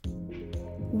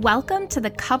Welcome to the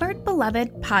Covered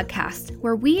Beloved podcast,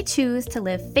 where we choose to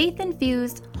live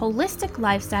faith-infused, holistic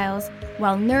lifestyles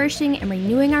while nourishing and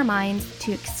renewing our minds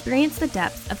to experience the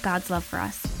depths of God's love for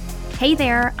us. Hey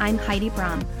there, I'm Heidi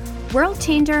Brahm, world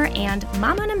changer and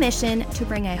mom on a mission to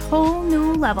bring a whole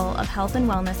new level of health and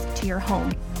wellness to your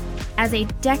home. As a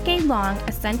decade-long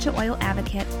essential oil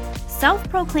advocate,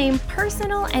 self-proclaimed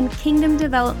personal and kingdom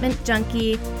development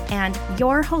junkie, and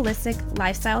your holistic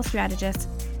lifestyle strategist,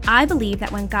 I believe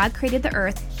that when God created the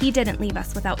earth, He didn't leave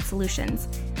us without solutions,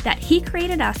 that He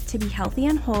created us to be healthy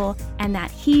and whole, and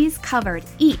that He's covered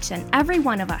each and every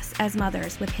one of us as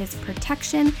mothers with His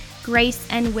protection, grace,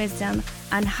 and wisdom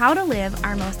on how to live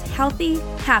our most healthy,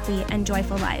 happy, and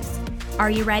joyful lives.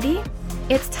 Are you ready?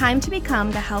 It's time to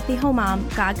become the healthy home mom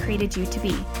God created you to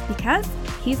be, because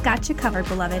He's got you covered,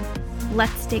 beloved.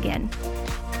 Let's dig in.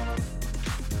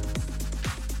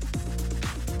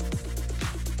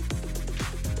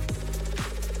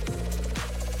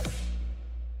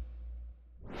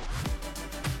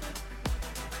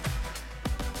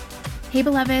 Hey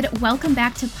beloved, welcome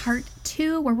back to part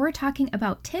 2, where we're talking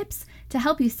about tips to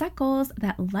help you set goals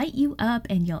that light you up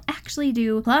and you'll actually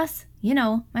do, plus,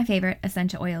 my favorite,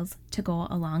 essential oils to go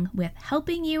along with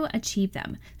helping you achieve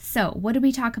them. So what did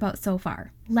we talk about so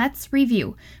far? Let's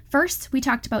review. First, we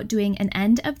talked about doing an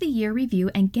end of the year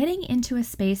review and getting into a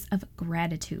space of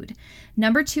gratitude.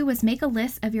 Number 2 was make a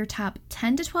list of your top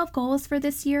 10 to 12 goals for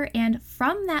this year, and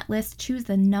from that list, choose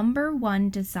the number 1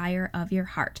 desire of your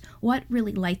heart. What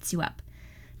really lights you up?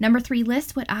 Number 3,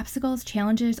 list what obstacles,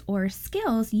 challenges, or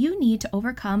skills you need to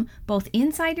overcome both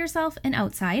inside yourself and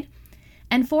outside.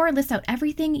 And 4, list out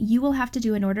everything you will have to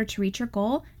do in order to reach your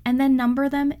goal, and then number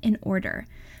them in order.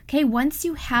 Okay, once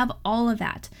you have all of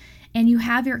that, and you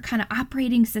have your kind of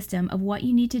operating system of what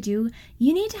you need to do,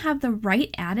 you need to have the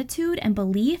right attitude and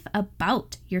belief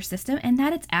about your system and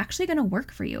that it's actually going to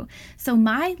work for you. So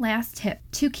my last tip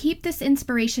to keep this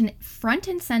inspiration front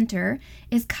and center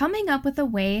is coming up with a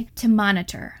way to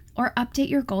monitor or update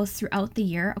your goals throughout the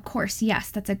year. Of course, yes,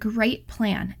 that's a great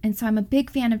plan. And so I'm a big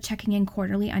fan of checking in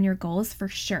quarterly on your goals for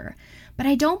sure. But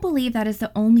I don't believe that is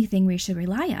the only thing we should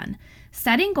rely on.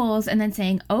 Setting goals and then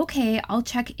saying, okay, I'll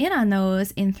check in on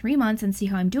those in 3 months and see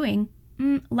how I'm doing,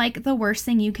 like the worst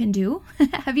thing you can do.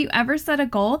 Have you ever set a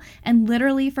goal and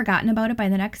literally forgotten about it by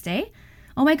the next day?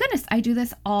 Oh my goodness, I do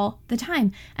this all the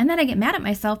time. And then I get mad at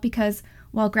myself because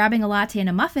while grabbing a latte and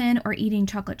a muffin or eating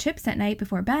chocolate chips at night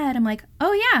before bed, I'm like,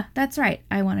 oh yeah, that's right,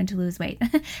 I wanted to lose weight.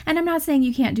 And I'm not saying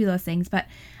you can't do those things, but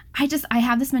I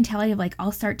have this mentality of like,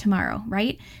 I'll start tomorrow,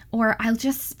 right? Or I'll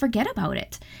just forget about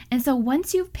it. And so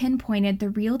once you've pinpointed the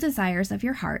real desires of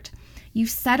your heart, you've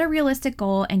set a realistic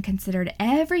goal and considered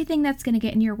everything that's going to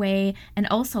get in your way and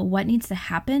also what needs to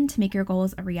happen to make your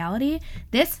goals a reality,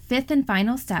 this 5th and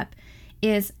final step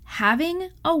is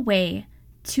having a way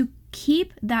to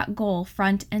keep that goal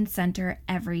front and center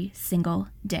every single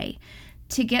day.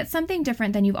 To get something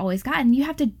different than you've always gotten, you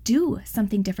have to do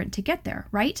something different to get there,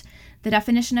 right? The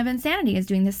definition of insanity is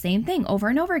doing the same thing over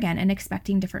and over again and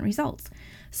expecting different results.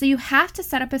 So you have to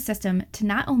set up a system to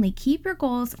not only keep your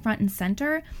goals front and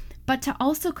center, but to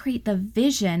also create the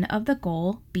vision of the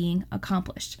goal being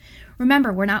accomplished.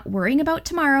 Remember, we're not worrying about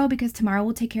tomorrow because tomorrow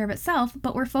will take care of itself,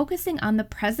 but we're focusing on the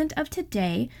present of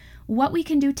today, what we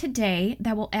can do today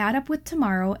that will add up with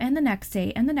tomorrow and the next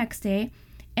day and the next day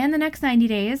and the next 90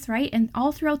 days, right? And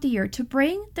all throughout the year to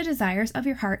bring the desires of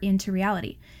your heart into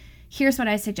reality. Here's what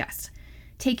I suggest.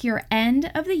 Take your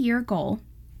end of the year goal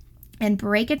and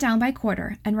break it down by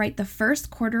quarter and write the first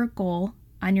quarter goal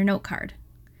on your note card.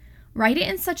 Write it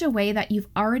in such a way that you've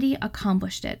already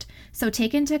accomplished it. So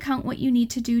take into account what you need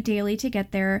to do daily to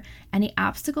get there, any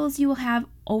obstacles you will have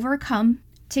overcome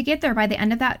to get there by the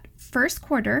end of that first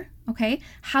quarter, okay,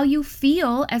 how you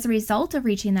feel as a result of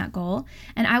reaching that goal.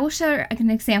 And I will share an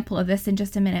example of this in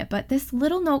just a minute, but this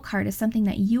little note card is something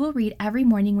that you will read every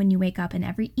morning when you wake up and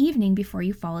every evening before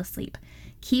you fall asleep.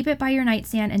 Keep it by your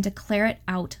nightstand and declare it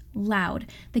out loud.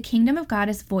 The kingdom of God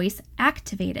is voice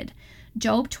activated.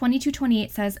 Job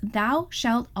 22:28 says, "Thou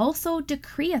shalt also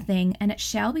decree a thing, and it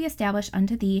shall be established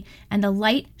unto thee, and the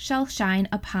light shall shine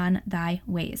upon thy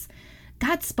ways."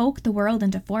 God spoke the world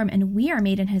into form, and we are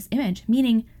made in His image,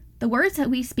 meaning the words that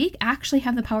we speak actually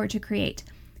have the power to create.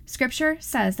 Scripture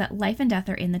says that life and death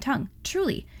are in the tongue.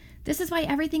 Truly, this is why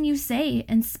everything you say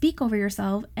and speak over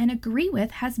yourself and agree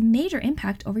with has major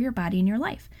impact over your body and your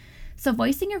life. So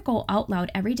voicing your goal out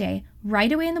loud every day,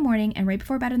 right away in the morning and right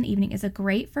before bed in the evening is a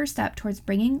great first step towards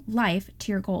bringing life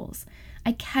to your goals.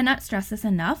 I cannot stress this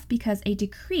enough because a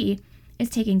decree is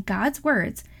taking God's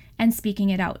words and speaking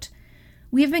it out.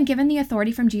 We have been given the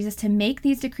authority from Jesus to make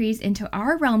these decrees into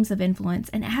our realms of influence,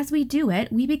 and as we do it,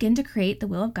 we begin to create the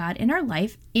will of God in our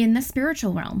life in the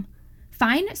spiritual realm.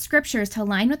 Find scriptures to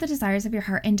align with the desires of your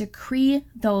heart and decree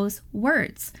those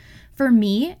words. For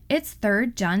me, it's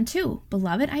 3 John 2.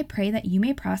 Beloved, I pray that you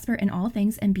may prosper in all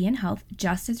things and be in health,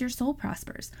 just as your soul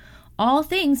prospers. All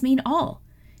things mean all,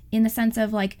 in the sense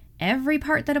of like every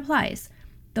part that applies.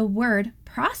 The word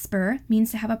prosper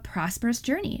means to have a prosperous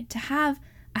journey, to have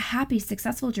a happy,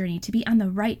 successful journey, to be on the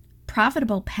right,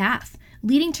 profitable path,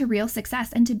 leading to real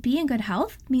success. And to be in good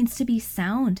health means to be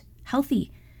sound,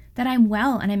 healthy, that I'm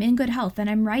well and I'm in good health, that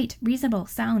I'm right, reasonable,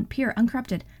 sound, pure,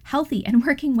 uncorrupted, healthy, and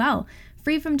working well,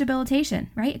 free from debilitation,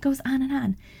 right? It goes on and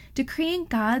on. Decreeing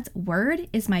God's word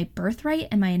is my birthright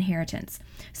and my inheritance.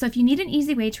 So if you need an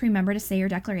easy way to remember to say your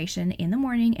declaration in the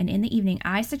morning and in the evening,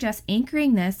 I suggest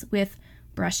anchoring this with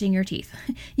brushing your teeth.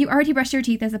 You already brush your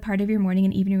teeth as a part of your morning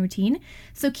and evening routine,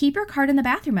 so keep your card in the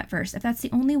bathroom at first. If that's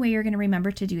the only way you're going to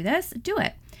remember to do this, do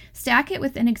it. Stack it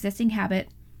with an existing habit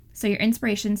so your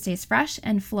inspiration stays fresh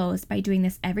and flows by doing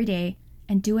this every day,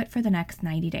 and do it for the next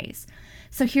 90 days.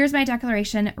 So here's my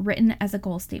declaration written as a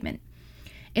goal statement.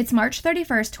 It's March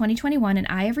 31st, 2021, and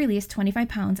I have released 25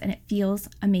 pounds, and it feels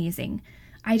amazing.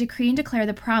 I decree and declare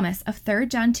the promise of 3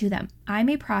 John 2 that I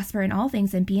may prosper in all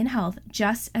things and be in health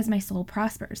just as my soul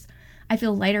prospers. I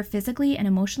feel lighter physically and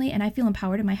emotionally, and I feel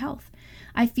empowered in my health.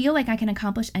 I feel like I can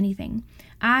accomplish anything.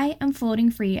 I am floating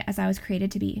free as I was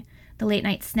created to be. The late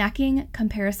night snacking,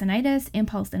 comparisonitis,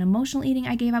 impulse, and emotional eating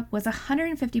I gave up was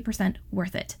 150%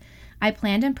 worth it. I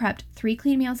planned and prepped 3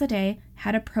 clean meals a day,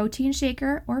 had a protein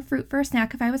shaker or fruit for a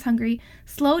snack if I was hungry,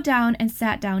 slowed down and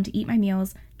sat down to eat my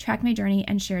meals, tracked my journey,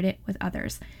 and shared it with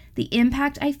others. The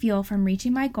impact I feel from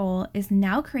reaching my goal is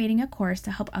now creating a course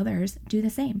to help others do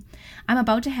the same. I'm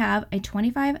about to have a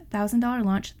 $25,000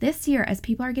 launch this year as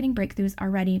people are getting breakthroughs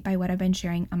already by what I've been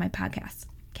sharing on my podcast.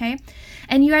 Okay.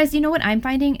 And you guys, you know what I'm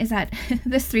finding is that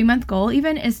this 3-month goal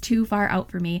even is too far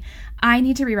out for me. I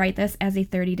need to rewrite this as a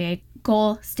 30-day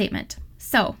goal statement.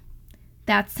 So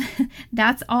that's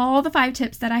all the 5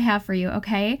 tips that I have for you.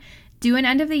 Okay. Do an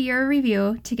end of the year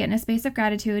review to get in a space of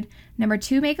gratitude. Number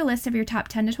 2, make a list of your top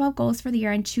 10 to 12 goals for the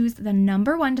year and choose the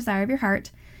number 1 desire of your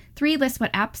heart. 3, list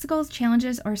what obstacles,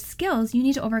 challenges, or skills you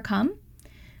need to overcome.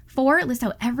 4, list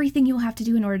out everything you will have to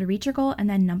do in order to reach your goal and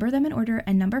then number them in order.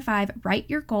 And number 5, write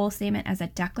your goal statement as a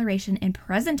declaration in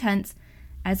present tense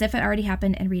as if it already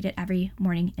happened and read it every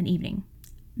morning and evening.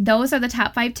 Those are the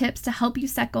top 5 tips to help you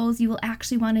set goals you will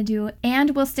actually want to do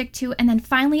and will stick to. And then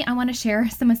finally, I want to share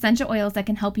some essential oils that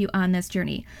can help you on this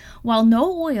journey. While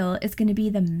no oil is going to be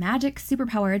the magic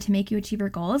superpower to make you achieve your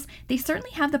goals, they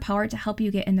certainly have the power to help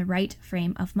you get in the right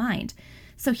frame of mind.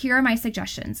 So here are my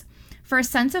suggestions. For a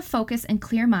sense of focus and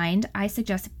clear mind, I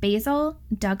suggest basil,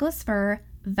 Douglas fir,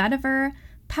 vetiver,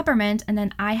 peppermint, and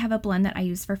then I have a blend that I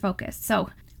use for focus. So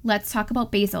let's talk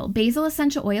about basil. Basil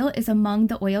essential oil is among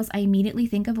the oils I immediately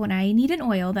think of when I need an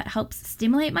oil that helps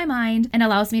stimulate my mind and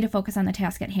allows me to focus on the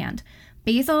task at hand.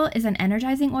 Basil is an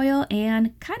energizing oil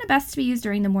and kind of best to be used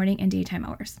during the morning and daytime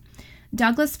hours.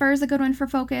 Douglas fir is a good one for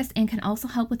focus and can also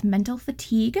help with mental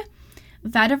fatigue.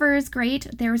 Vetiver is great.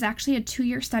 There was actually a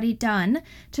 2-year study done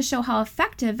to show how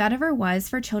effective vetiver was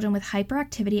for children with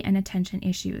hyperactivity and attention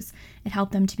issues. It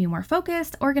helped them to be more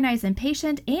focused, organized, and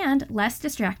patient, and less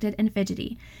distracted and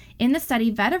fidgety. In the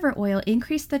study, vetiver oil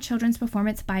increased the children's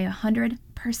performance by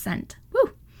 100%.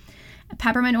 Woo!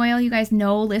 Peppermint oil, you guys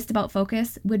know, list about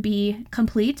focus would be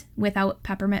complete without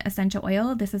peppermint essential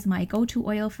oil. This is my go-to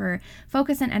oil for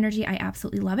focus and energy. I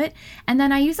absolutely love it. And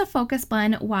then I use a focus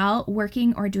blend while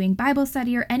working or doing Bible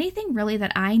study or anything really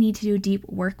that I need to do deep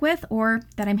work with or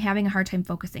that I'm having a hard time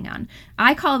focusing on.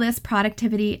 I call this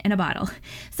productivity in a bottle.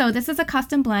 So this is a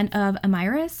custom blend of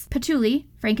amyris, patchouli,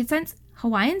 frankincense,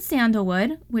 Hawaiian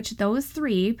sandalwood, which those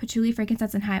 3, patchouli,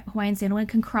 frankincense, and Hawaiian sandalwood,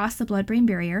 can cross the blood-brain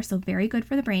barrier, so very good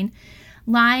for the brain,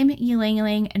 lime,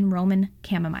 ylang-ylang, and Roman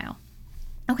chamomile.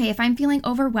 Okay, if I'm feeling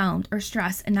overwhelmed or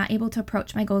stressed and not able to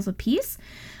approach my goals with peace,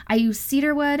 I use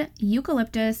cedarwood,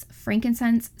 eucalyptus,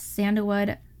 frankincense,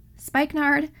 sandalwood,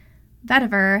 spikenard,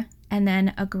 vetiver, and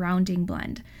then a grounding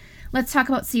blend. Let's talk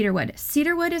about cedarwood.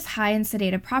 Cedarwood is high in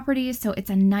sedative properties, so it's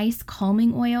a nice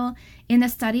calming oil. In the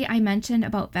study I mentioned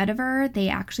about vetiver, they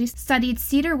actually studied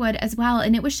cedarwood as well,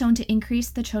 and it was shown to increase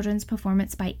the children's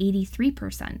performance by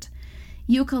 83%.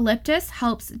 Eucalyptus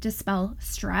helps dispel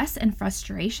stress and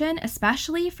frustration,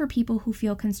 especially for people who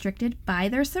feel constricted by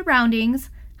their surroundings.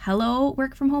 Hello,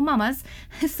 work from home mamas.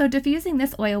 So diffusing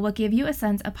this oil will give you a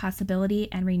sense of possibility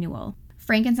and renewal.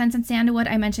 Frankincense and sandalwood,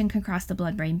 I mentioned, can cross the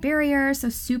blood-brain barrier, so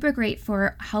super great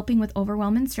for helping with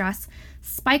overwhelm and stress.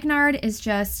 Spikenard is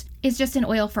just an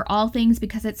oil for all things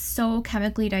because it's so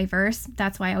chemically diverse.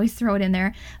 That's why I always throw it in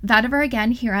there. Vetiver,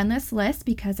 again, here on this list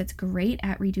because it's great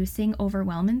at reducing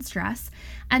overwhelm and stress.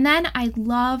 And then I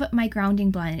love my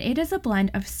grounding blend. It is a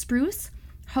blend of spruce,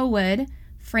 hoe wood,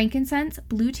 frankincense,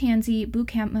 blue tansy, blue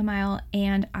chamomile,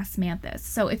 and osmanthus.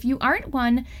 So if you aren't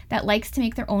one that likes to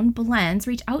make their own blends,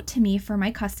 reach out to me for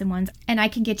my custom ones and I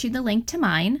can get you the link to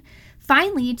mine.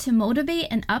 Finally, to motivate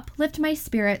and uplift my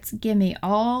spirits, give me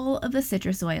all of the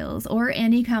citrus oils or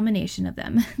any combination of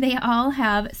them. They all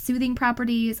have soothing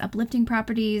properties, uplifting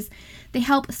properties. They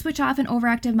help switch off an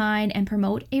overactive mind and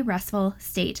promote a restful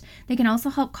state. They can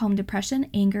also help calm depression,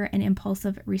 anger, and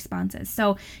impulsive responses.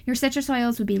 So your citrus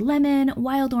oils would be lemon,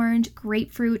 wild orange,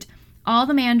 grapefruit, all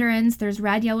the mandarins. There's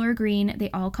red, yellow, or green. They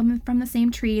all come from the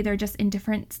same tree. They're just in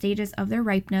different stages of their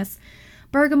ripeness.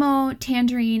 Bergamot,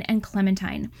 tangerine, and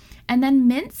clementine. And then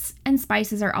mints and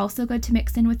spices are also good to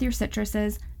mix in with your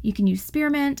citruses. You can use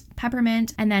spearmint,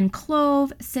 peppermint, and then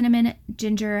clove, cinnamon,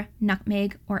 ginger,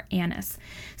 nutmeg, or anise.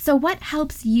 So what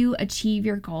helps you achieve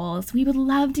your goals? We would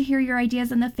love to hear your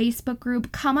ideas in the Facebook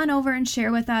group. Come on over and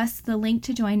share with us. The link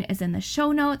to join is in the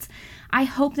show notes. I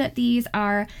hope that these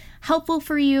are helpful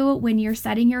for you when you're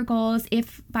setting your goals.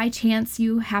 If by chance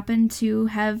you happen to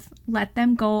have let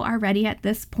them go already at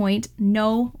this point,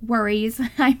 no worries.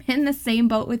 I'm in the same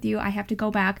boat with you. I have to go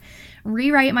back,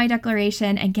 rewrite my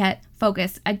declaration, and get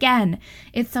focused again.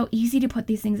 It's so easy to put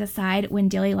these things aside when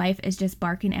daily life is just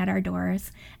barking at our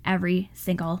doors every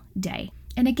single day.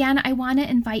 And again, I want to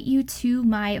invite you to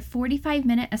my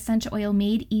 45-minute essential oil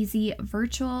made easy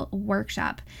virtual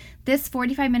workshop. This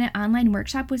 45-minute online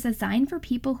workshop was designed for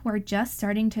people who are just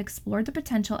starting to explore the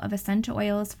potential of essential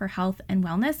oils for health and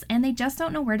wellness, and they just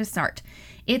don't know where to start.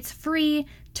 It's free,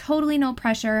 totally no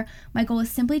pressure. My goal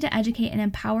is simply to educate and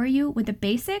empower you with the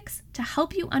basics to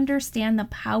help you understand the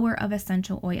power of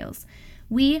essential oils.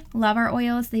 We love our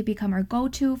oils. They've become our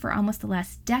go-to for almost the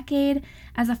last decade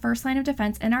as a first line of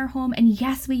defense in our home. And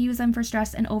yes, we use them for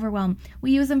stress and overwhelm.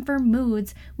 We use them for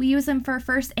moods. We use them for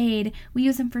first aid. We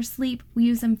use them for sleep. We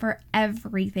use them for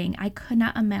everything. I could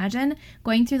not imagine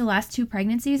going through the last 2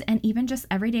 pregnancies and even just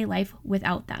everyday life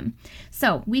without them.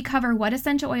 So we cover what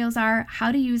essential oils are,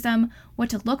 how to use them, what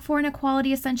to look for in a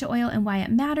quality essential oil and why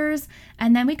it matters.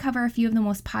 And then we cover a few of the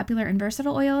most popular and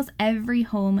versatile oils every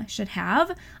home should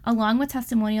have, along with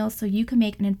testimonials so you can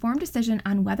make an informed decision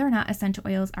on whether or not essential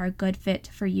oils are a good fit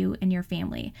for you and your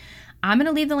family. I'm going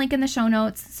to leave the link in the show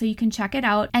notes so you can check it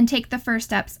out and take the first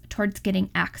steps towards getting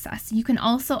access. You can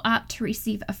also opt to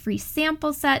receive a free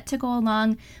sample set to go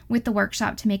along with the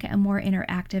workshop to make it a more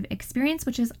interactive experience,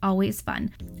 which is always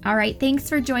fun. All right, thanks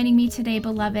for joining me today,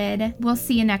 beloved. We'll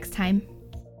see you next time.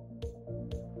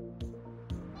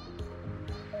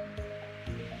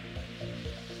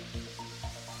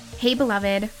 Hey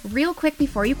beloved, real quick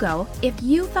before you go, if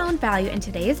you found value in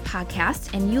today's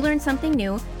podcast and you learned something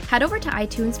new, head over to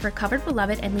iTunes for Covered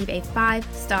Beloved and leave a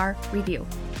 5-star review.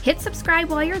 Hit subscribe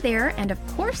while you're there, and of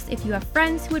course, if you have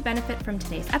friends who would benefit from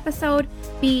today's episode,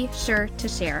 be sure to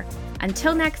share.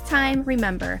 Until next time,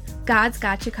 remember, God's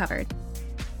got you covered.